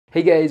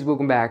Hey guys,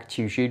 welcome back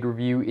to Shade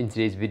Review. In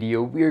today's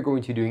video, we are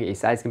going to be doing a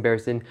size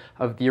comparison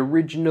of the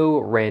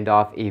original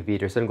Randolph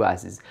Aviator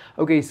sunglasses.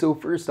 Okay, so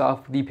first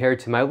off, the pair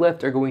to my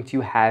left are going to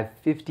have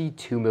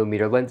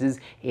 52mm lenses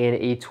and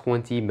a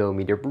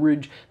 20mm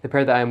bridge. The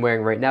pair that I'm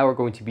wearing right now are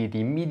going to be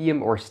the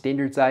medium or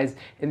standard size,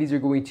 and these are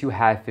going to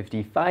have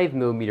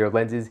 55mm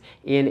lenses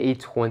and a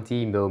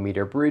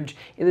 20mm bridge.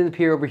 And then the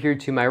pair over here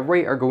to my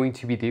right are going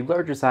to be the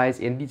larger size,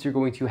 and these are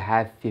going to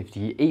have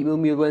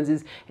 58mm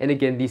lenses, and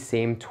again, the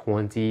same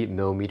 20mm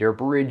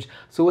bridge.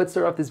 So let's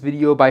start off this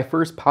video by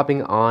first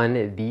popping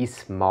on the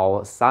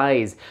small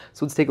size.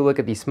 So let's take a look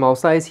at the small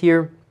size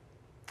here.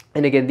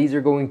 And again, these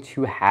are going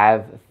to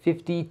have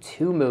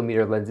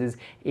 52mm lenses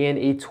and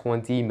a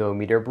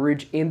 20mm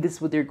bridge, and this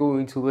is what they're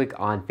going to look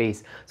on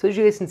face. So as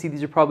you guys can see,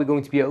 these are probably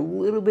going to be a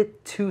little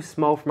bit too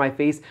small for my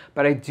face,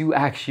 but I do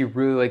actually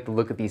really like the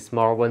look of these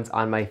smaller ones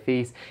on my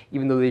face.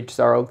 Even though they just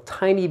are a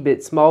tiny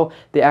bit small,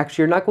 they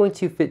actually are not going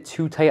to fit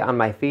too tight on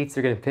my face.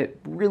 They're going to fit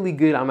really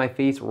good on my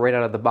face right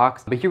out of the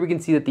box. But here we can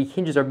see that the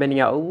hinges are bending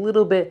out a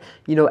little bit,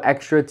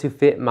 extra to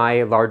fit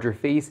my larger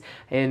face,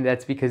 and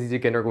that's because these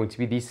again are going to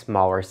be the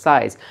smaller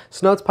size.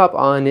 So now let's pop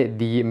on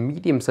the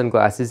medium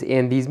sunglasses,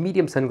 and these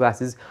medium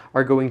sunglasses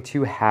are going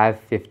to have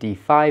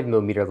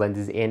 55mm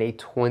lenses and a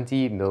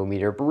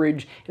 20mm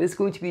bridge, and it's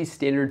going to be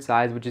standard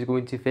size, which is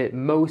going to fit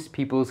most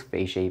people's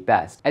face shape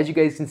best. As you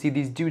guys can see,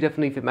 these do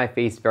definitely fit my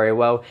face very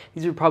well.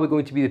 These are probably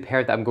going to be the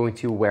pair that I'm going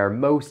to wear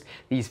most,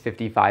 these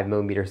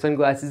 55mm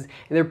sunglasses,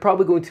 and they're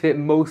probably going to fit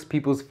most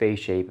people's face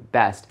shape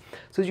best.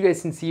 So as you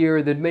guys can see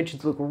here, the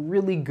dimensions look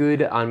really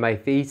good on my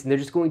face, and they're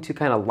just going to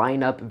kind of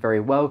line up very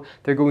well.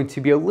 They're going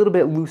to be a little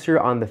bit looser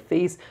on the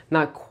face,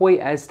 not quite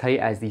as tight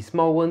as the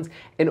small ones,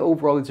 and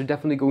overall these are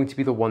definitely going to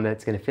be the one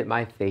that's going to fit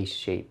my face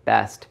shape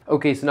best.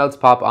 Okay, so now let's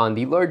pop on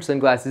the large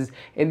sunglasses,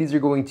 and these are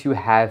going to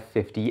have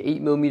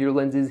 58mm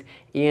lenses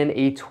and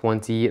a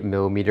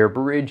 20mm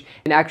bridge.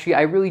 And actually,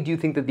 I really do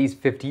think that these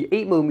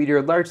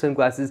 58mm large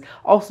sunglasses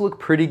also look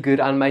pretty good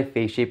on my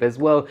face shape as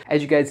well.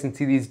 As you guys can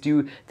see, these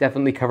do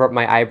definitely cover up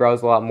my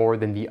eyebrows a lot more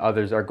than the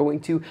others are going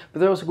to, but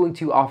they're also going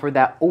to offer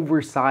that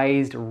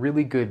oversized,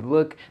 really good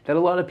look that a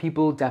lot of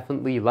people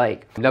definitely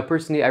like. Now,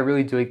 personally, I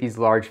really do like these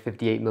large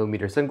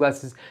 58mm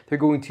sunglasses. They're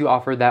going to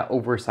offer that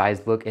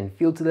oversized look and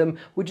feel to them,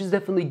 which is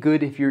definitely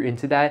good if you're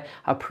into that.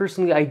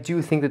 Personally, I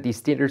do think that the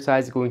standard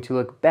size is going to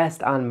look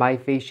best on my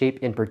face shape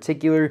in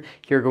particular.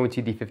 Here are going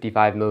to the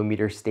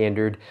 55mm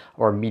standard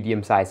or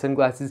medium size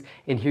sunglasses,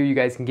 and here you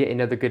guys can get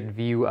another good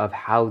view of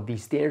how the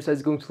standard size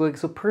is going to look.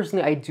 So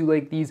personally, I do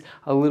like these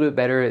a little bit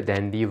better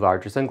than the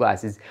larger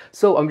sunglasses.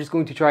 So I'm just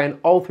going to try on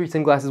all three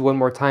sunglasses one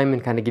more time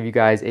and kind of give you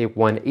guys a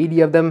 180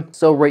 of them.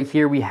 So right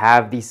here we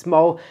have the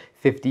small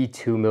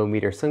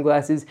 52mm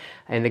sunglasses,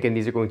 and again,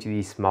 these are going to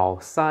be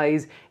small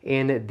size,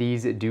 and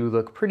these do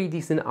look pretty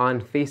decent on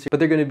face, but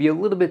they're going to be a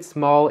little bit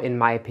small in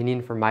my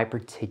opinion for my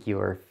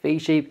particular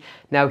face shape.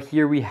 Now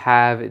here we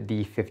have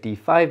the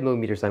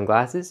 55mm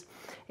sunglasses,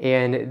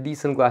 and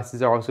these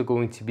sunglasses are also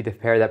going to be the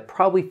pair that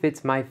probably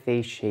fits my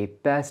face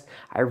shape best.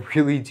 I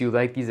really do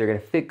like these. They're going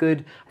to fit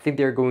good. I think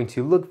they're going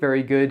to look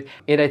very good,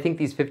 and I think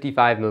these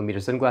 55mm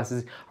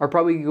sunglasses are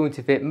probably going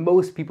to fit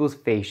most people's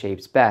face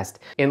shapes best.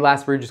 And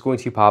last, we're just going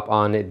to pop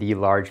on the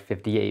large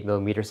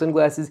 58mm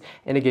sunglasses,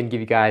 and again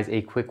give you guys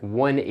a quick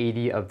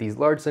 180 of these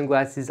large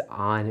sunglasses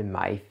on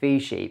my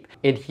face shape.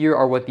 And here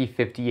are what the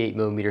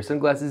 58mm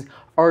sunglasses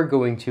are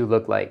going to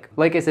look like.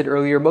 Like I said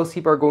earlier, most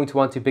people are going to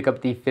want to pick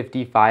up the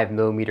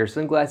 55mm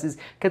sunglasses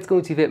because it's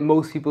going to fit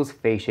most people's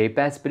face shape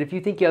best. But if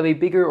you think you have a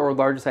bigger or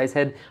larger size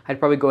head, I'd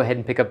probably go ahead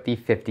and pick up the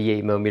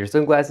 58mm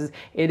sunglasses.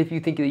 And if you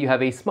think that you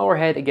have a smaller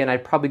head, again,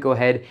 I'd probably go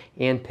ahead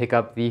and pick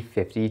up the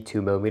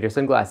 52mm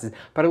sunglasses.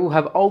 But I will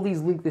have all these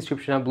linked in the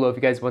description down below. If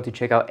you guys want to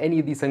check out any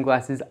of these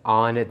sunglasses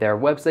on their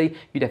website,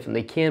 you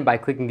definitely can by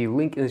clicking the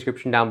link in the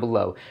description down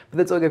below. But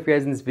that's all I got for you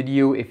guys in this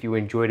video. If you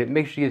enjoyed it,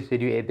 make sure you give this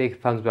video a big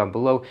thumbs up down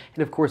below.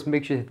 And of course,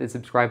 make sure to hit the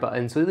subscribe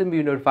button so you'll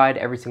be notified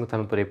every single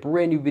time I put a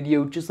brand new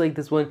video just like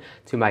this one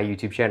to my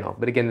YouTube channel.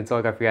 But again, that's all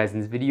I got for you guys in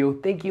this video.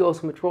 Thank you all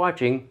so much for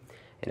watching,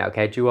 and I'll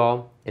catch you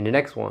all in the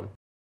next one.